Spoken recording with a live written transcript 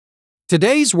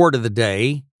Today's word of the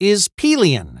day is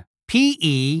Pelion,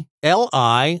 P-E-L-I-O-N.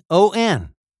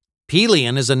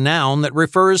 Pelion is a noun that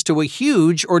refers to a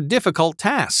huge or difficult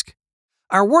task.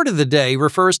 Our word of the day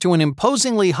refers to an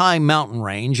imposingly high mountain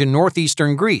range in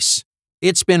northeastern Greece.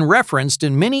 It's been referenced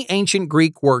in many ancient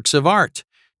Greek works of art.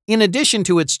 In addition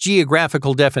to its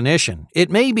geographical definition,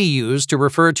 it may be used to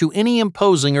refer to any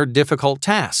imposing or difficult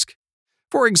task.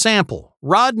 For example,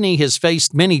 Rodney has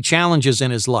faced many challenges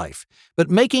in his life, but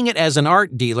making it as an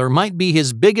art dealer might be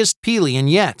his biggest Pelion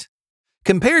yet.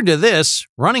 Compared to this,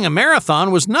 running a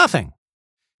marathon was nothing.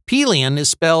 Pelion is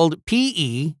spelled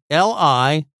P-E-L-I-O-N.